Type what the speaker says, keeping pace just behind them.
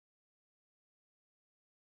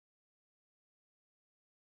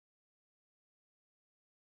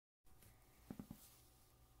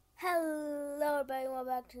Hello everybody, welcome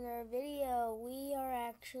back to another video. We are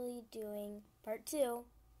actually doing part 2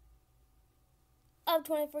 of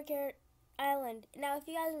 24 Karat Island. Now if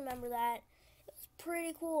you guys remember that, it was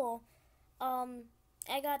pretty cool.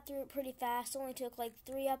 I got through it pretty fast, only took like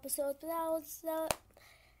 3 episodes, but that was,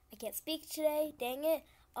 I can't speak today, dang it.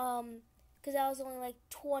 Because that was only like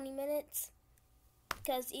 20 minutes,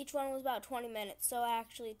 because each one was about 20 minutes, so it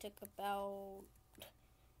actually took about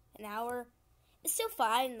an hour. It's still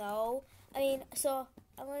fine, though. I mean, so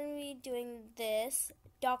I'm going to be doing this,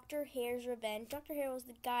 Dr.Hares' Revenge. Dr. Hare was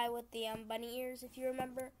the guy with the bunny ears, if you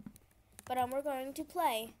remember. But we're going to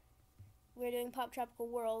play. We're doing Poptropia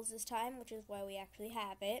Worlds this time, which is why we actually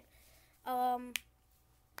have it.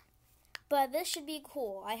 But this should be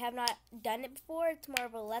cool. I have not done it before. It's more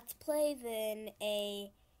of a let's play than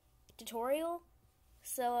a tutorial.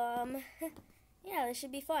 So, yeah, this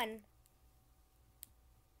should be fun.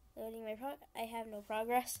 Loading my I have no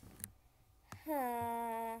progress.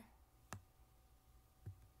 So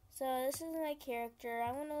this is my character.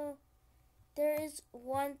 There is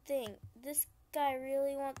one thing. This guy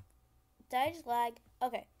really wants. Did I just lag?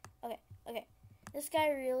 Okay. This guy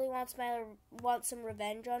really wants some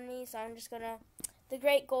revenge on me, so I'm just gonna the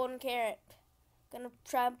great golden carrot. Gonna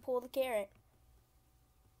try and pull the carrot.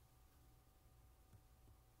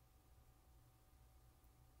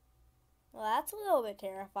 Well, that's a little bit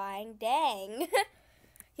terrifying. Dang.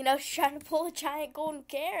 She's trying to pull a giant golden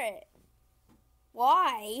carrot.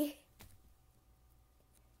 Why?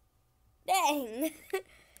 Dang.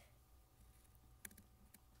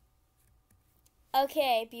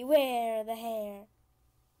 Okay, beware the hare.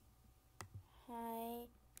 Hi.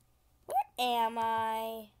 Where am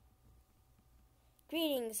I?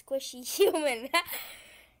 Greetings, squishy human.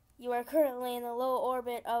 You are currently in the low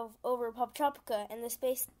orbit of over Poptropia in the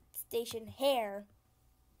space station Hare.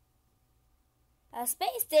 A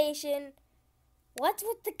space station? What's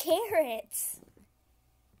with the carrots?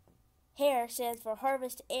 Hare stands for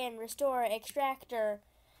Harvest and Restore Extractor.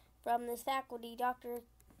 From this faculty, Dr.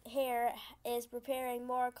 Hare is preparing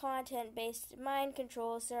more content-based mind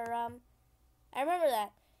control serum. I remember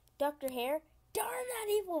that. Dr. Hare? Darn that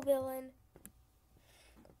evil villain.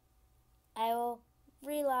 I will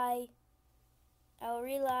rely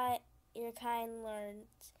your kind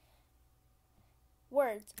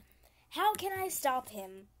words. How can I stop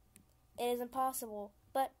him? It is impossible,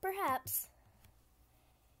 but perhaps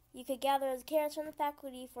you could gather the carrots from the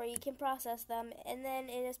faculty for you can process them, and then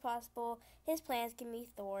it is possible his plans can be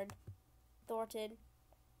thwarted.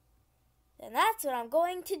 And that's what I'm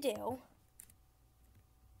going to do.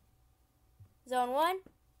 Zone 1,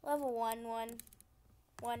 level 1,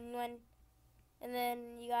 1. And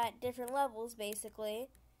then you got different levels, basically.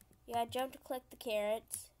 You got jump to collect the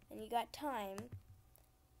carrots, and you got time.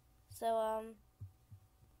 So,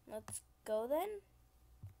 let's go then.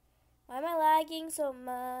 Why am I lagging so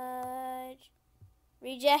much?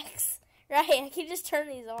 Rejects. Right, I can just turn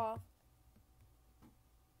these off.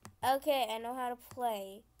 Okay, I know how to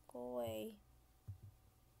play. Go away.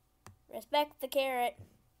 Respect the carrot.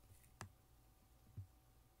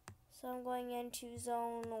 So I'm going into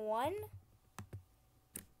zone 1.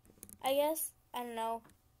 I guess. I don't know.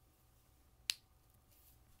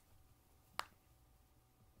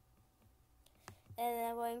 And then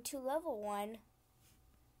I'm going to level 1.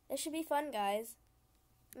 This should be fun, guys.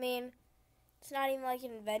 I mean, it's not even like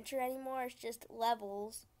an adventure anymore. It's just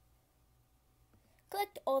levels.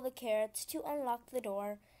 Collect all the carrots to unlock the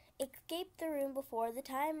door. Escape the room before the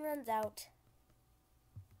time runs out.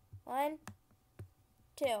 1,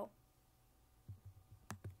 2.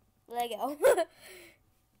 Lego.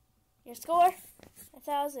 Your score?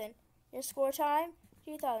 1,000. Your score time?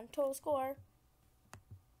 2,000. Total score?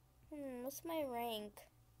 What's my rank?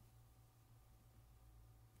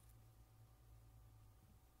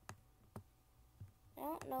 I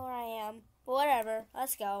don't know where I am, but whatever.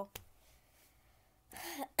 Let's go.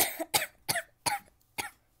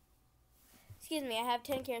 Excuse me, I have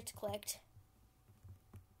 10 carrots clicked.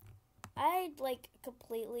 I,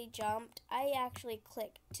 completely jumped. I actually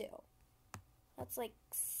clicked, too. That's,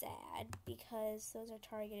 sad, because those are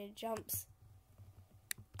targeted jumps.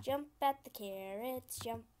 Jump at the carrots,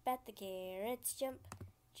 jump at the carrots, jump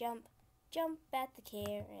at the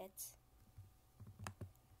carrots.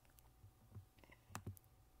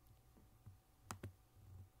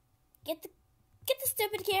 Get the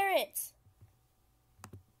stupid carrots!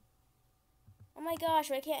 Oh my gosh,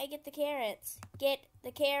 why can't I get the carrots? Get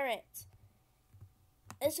the carrots.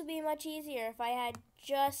 This would be much easier if I had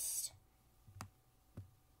just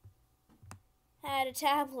had a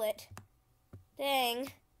tablet.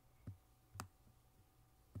 Dang.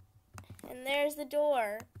 And there's the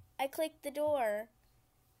door. I clicked the door.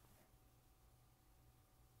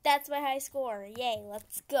 That's my high score. Yay,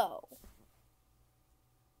 let's go.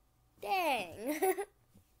 Dang.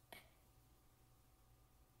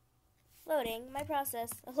 Loading, my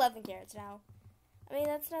process, 11 carrots now. I mean,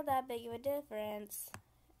 that's not that big of a difference.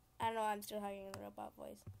 I don't know, I'm still having a robot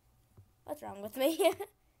voice. What's wrong with me?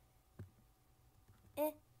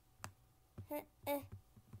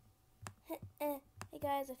 Hey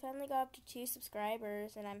guys, I finally got up to 2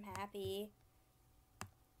 subscribers and I'm happy.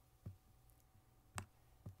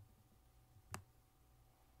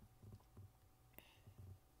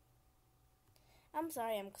 I'm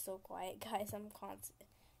sorry I'm so quiet, guys.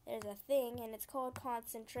 There's a thing and it's called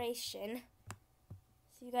concentration.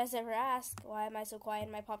 So you guys ever ask, why am I so quiet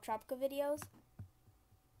in my Poptropia videos?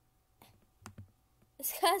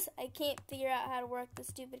 It's because I can't figure out how to work the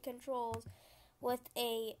stupid controls with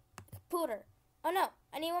a computer. Oh no,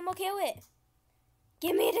 I need one more kill it.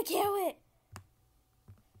 Give me the kill it.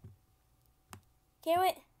 Kill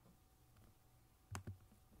it.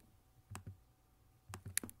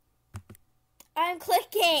 I'm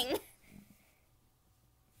clicking.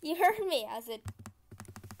 You heard me. I said,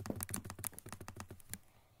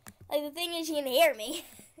 like, the thing is, you can hear me.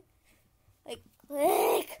 Like,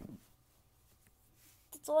 click.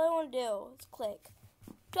 That's all I want to do, is click.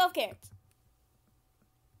 12 carrots.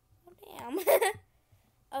 Oh, damn.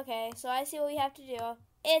 Okay, so I see what we have to do.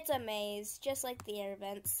 It's a maze, just like the air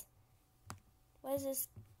vents. What is this?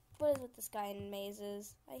 What is with this guy in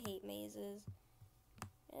mazes? I hate mazes.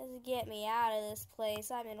 Just get me out of this place.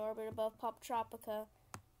 I'm in orbit above Poptropia.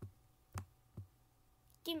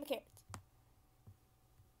 Give me carrots.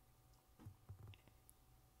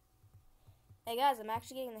 Hey guys, I'm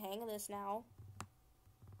actually getting the hang of this now.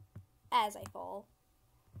 As I fall.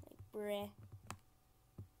 Like, bruh.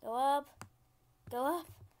 Go up. Go up.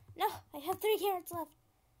 No, I have 3 carrots left.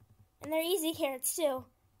 And they're easy carrots too.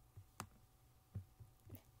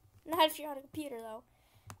 Not if you're on a computer though.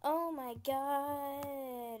 Oh my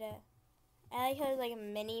god. I like how there's like a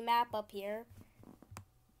mini map up here.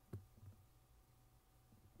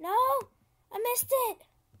 No! I missed it!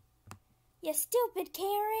 You stupid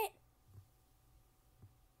carrot!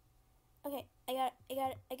 Okay, I got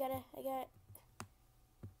it. I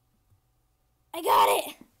got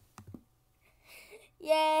it!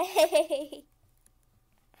 Yay!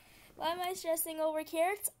 Why am I stressing over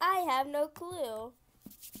carrots? I have no clue.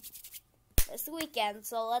 It's the weekend,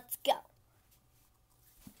 so let's go.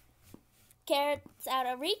 Carrots out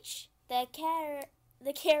of reach. The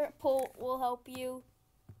carrot pole will help you.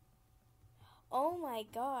 Oh my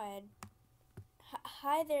god.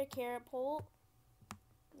 Hi there, carrot pole.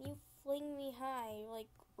 You fling me high, like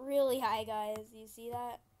really high, guys. You see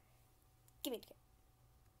that? Give me the carrot.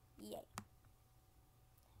 Yay.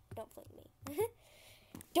 Don't fling me.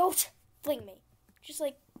 Don't fling me. Just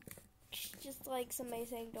like somebody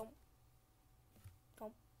saying don't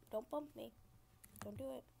bump me. Don't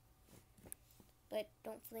do it. But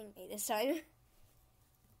don't fling me this time.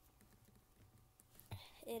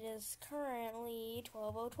 It is currently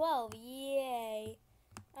 12:12. Yay.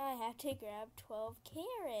 I have to grab 12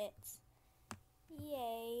 carrots.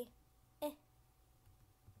 Yay.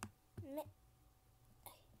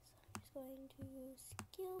 So I'm just going to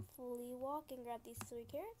skillfully walk and grab these 3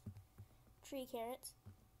 carrots. 3 carrots.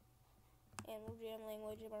 And we'll jam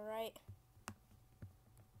language, am I right?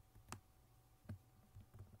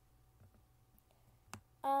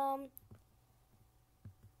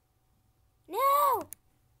 No!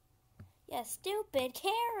 You stupid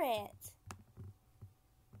carrot!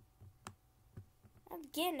 I'm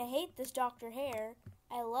beginning to hate this Dr.Hares.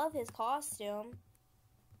 I love his costume,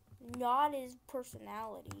 not his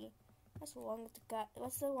personality. That's the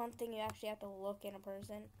one thing you actually have to look in a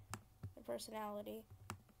person. Their personality.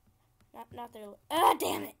 Not their... Ah,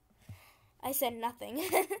 damn it! I said nothing.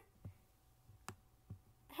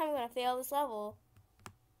 I'm gonna fail this level.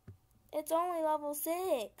 It's only level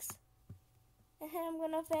 6. And I'm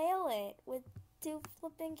gonna fail it with 2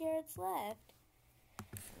 flipping carrots left.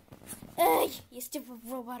 Ugh, you stupid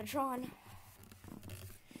Robotron.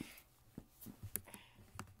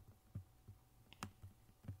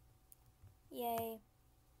 Yay.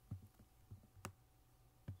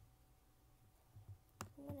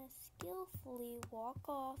 I'm gonna skillfully walk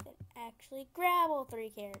off and actually grab all 3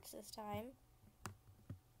 carrots this time.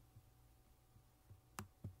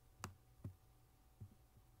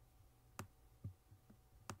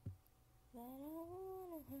 But I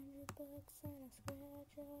want $100 and a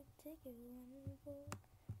scratch off ticket, one for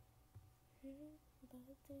buy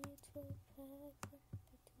 3 12 packs,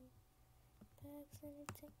 buy 2 packs and a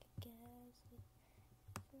ticket, gas.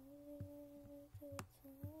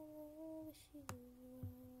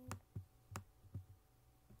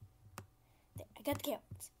 There, I got the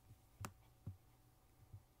carrots.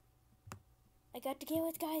 I got the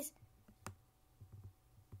carrots, guys.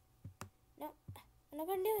 No, I'm not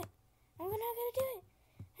gonna do it. I'm not gonna do it.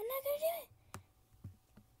 I'm not gonna do it.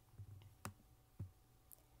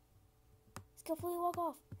 Let's go fully walk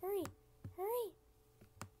off. Hurry. Hurry.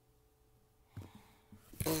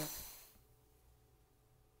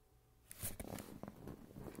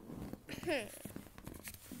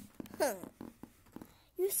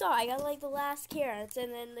 You saw I got like the last carrots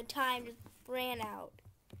and then the time just ran out.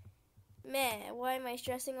 Man, why am I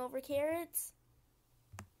stressing over carrots?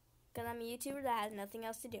 Because I'm a YouTuber that has nothing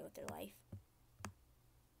else to do with their life.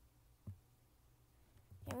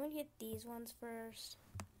 I'm going to get these ones first.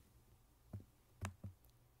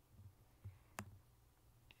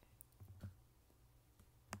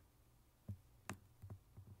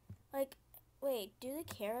 Like, wait, do the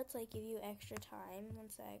carrots like give you extra time? One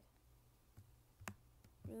sec.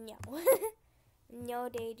 No. No,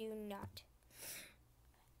 they do not.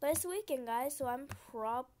 But it's the weekend, guys, so I'm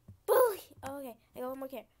probably... Oh, okay, I got one more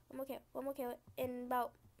carrot. One more carrot in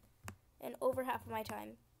over half of my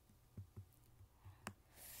time.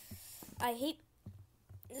 I hate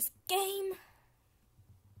this game.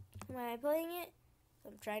 Why am I playing it? So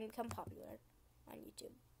I'm trying to become popular on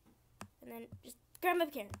YouTube. And then just grab my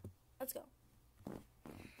carrot. Let's go.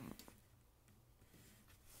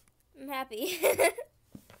 I'm happy.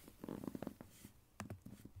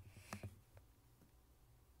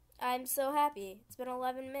 I'm so happy. It's been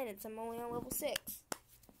 11 minutes. I'm only on level 6.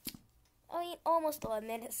 I mean, almost 11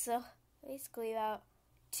 minutes, so basically about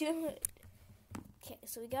 2. Okay,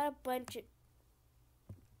 so we got a bunch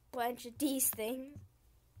of these things.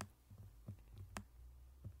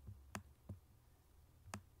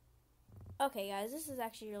 Okay, guys, this is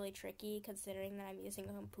actually really tricky considering that I'm using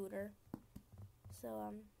a computer.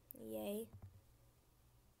 So, yay.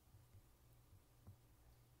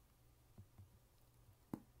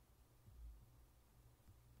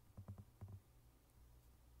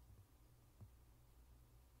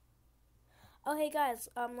 Oh, hey guys,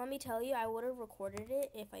 let me tell you, I would have recorded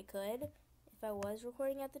it if I could, if I was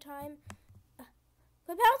recording at the time.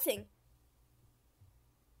 Quit bouncing!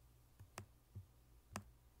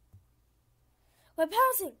 Quit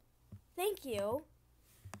bouncing! Thank you.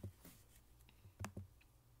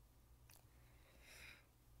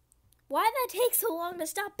 Why did that take so long to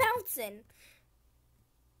stop bouncing?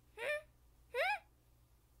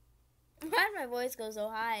 Why did my voice go so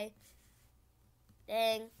high?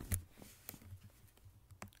 Dang.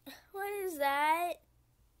 What is that?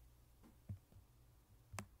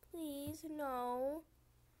 Please, no.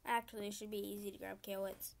 Actually, it should be easy to grab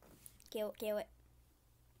carrots. Carrot.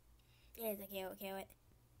 There's a carrot.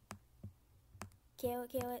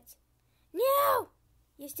 Carrots. No!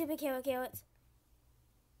 You stupid carrots.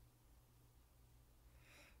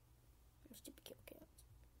 Stupid carrots.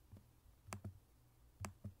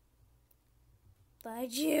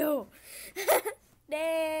 Fudge you!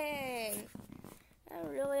 Dang! I'm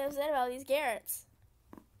really upset about these carrots.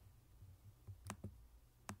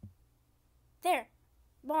 There.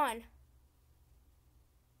 Bon.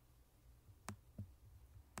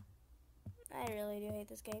 I really do hate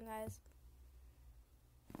this game, guys.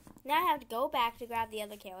 Now I have to go back to grab the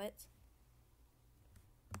other carrots.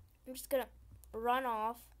 I'm just gonna run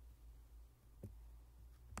off.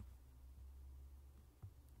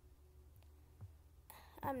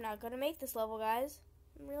 I'm not gonna make this level, guys.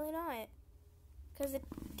 I'm really not. Because it...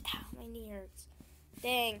 Ow, my knee hurts.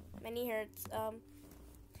 Dang, my knee hurts.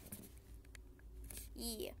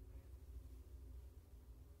 Yeah.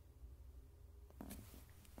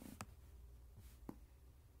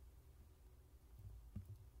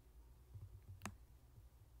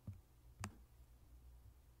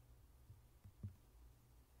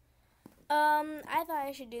 I thought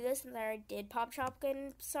I should do this since I already did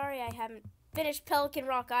Poptropia. Sorry I haven't finished Pelican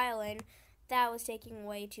Rock Island. That was taking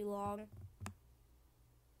way too long.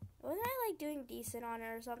 Wasn't I, like, doing decent on it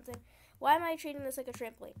or something? Why am I treating this like a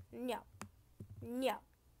trampoline? No.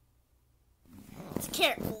 It's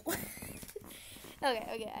careful.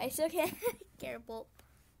 Okay, I still can't. Careful.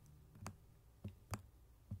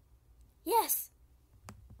 Yes!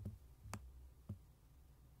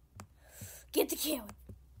 Get the carrot.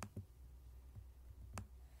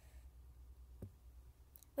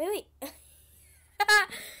 Wait.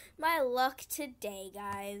 My luck today,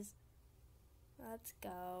 guys. Let's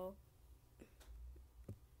go.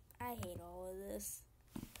 I hate all of this.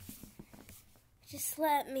 Just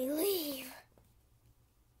let me leave.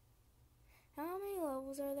 How many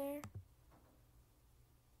levels are there?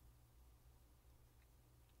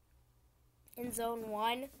 in zone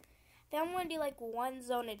 1. Then I'm going to do like one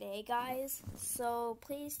zone a day, guys. So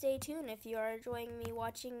please stay tuned if you are enjoying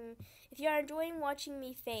watching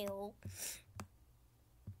me fail.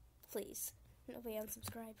 Please, nobody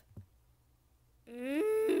unsubscribe.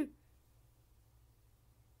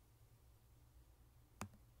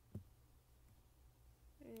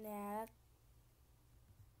 Nah.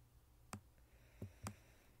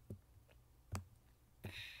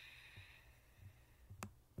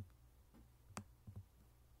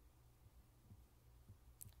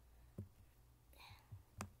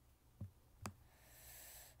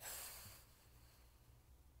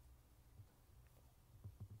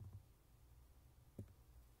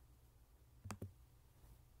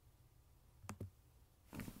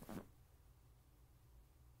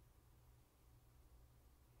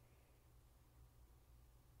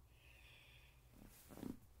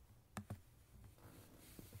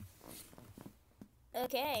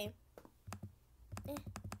 Okay.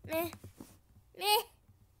 Meh.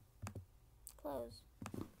 Close.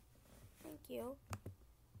 Thank you.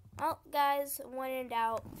 Oh, guys, when in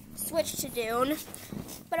doubt, switch to Dune.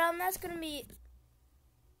 But that's gonna be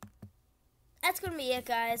it,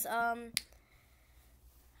 guys. I'm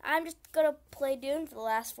just gonna play Dune for the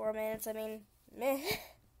last 4 minutes. I mean, meh.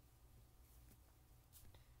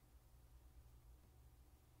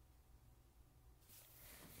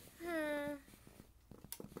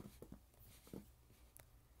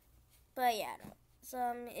 But yeah,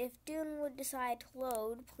 so if Dune would decide to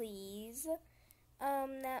load, please,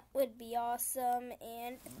 that would be awesome.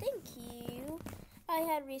 And thank you. I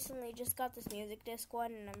had recently just got this music disc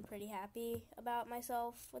one, and I'm pretty happy about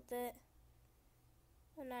myself with it.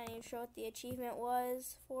 I'm not even sure what the achievement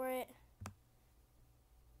was for it.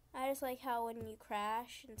 I just like how when you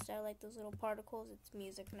crash, instead of like those little particles, it's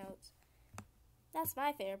music notes. That's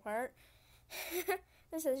my favorite part.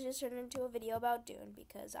 This has just turned into a video about Dune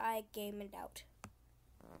because I gamed it out.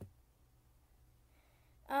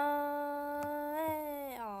 Aww.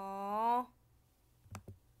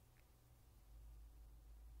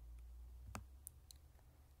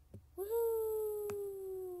 Woohoo!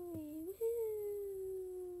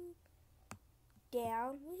 Woohoo!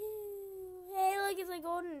 Down. Woohoo! Hey, look, it's a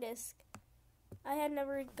golden disc. I had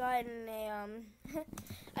never gotten a,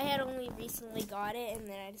 I had only recently got it, and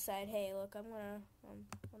then I decided, hey, look, I'm gonna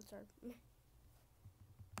start.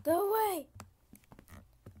 Go away!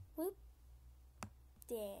 Whoop.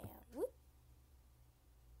 Down. Whoop.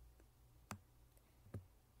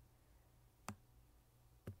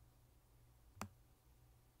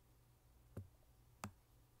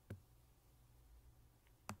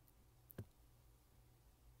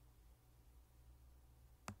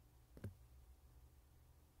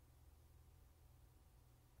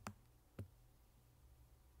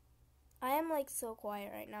 I am like so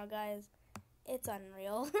quiet right now, guys. It's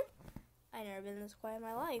unreal. I've never been this quiet in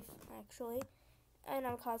my life, actually. And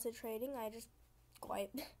I'm concentrating. I just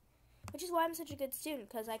quiet. Which is why I'm such a good student,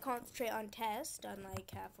 because I concentrate on test,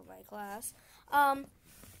 unlike half of my class.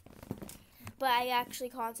 But I actually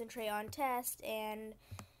concentrate on test, and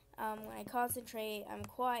when I concentrate, I'm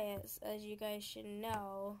quiet, as you guys should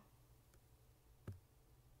know.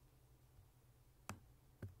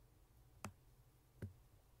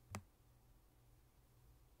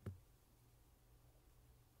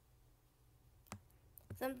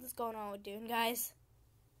 Something's going on with Dune, guys.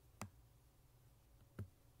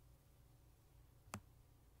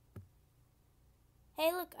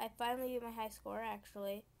 Hey, look, I finally beat my high score,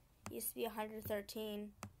 actually. It used to be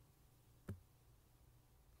 113.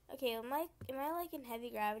 Okay, am I like in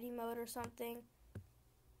heavy gravity mode or something?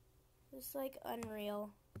 It's like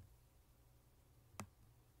unreal.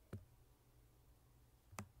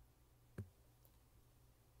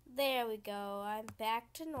 There we go. I'm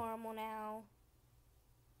back to normal now.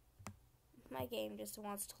 My game just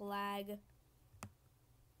wants to lag.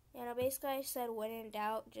 You know, basically I said when in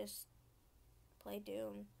doubt, just play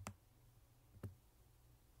Doom.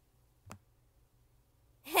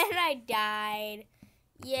 And I died.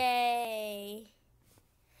 Yay.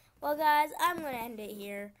 Well, guys, I'm going to end it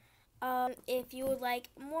here. If you would like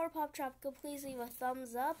more Poptropia, please leave a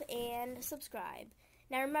thumbs up and subscribe.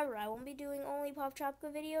 Now remember, I won't be doing only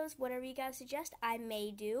Poptropia videos. Whatever you guys suggest, I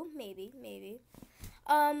may do. Maybe.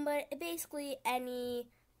 But basically any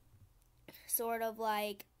sort of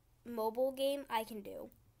like mobile game I can do.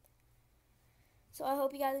 So I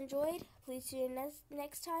hope you guys enjoyed. Please tune in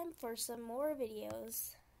next time for some more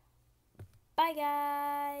videos. Bye,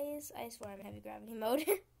 guys. I swear I'm in heavy gravity mode.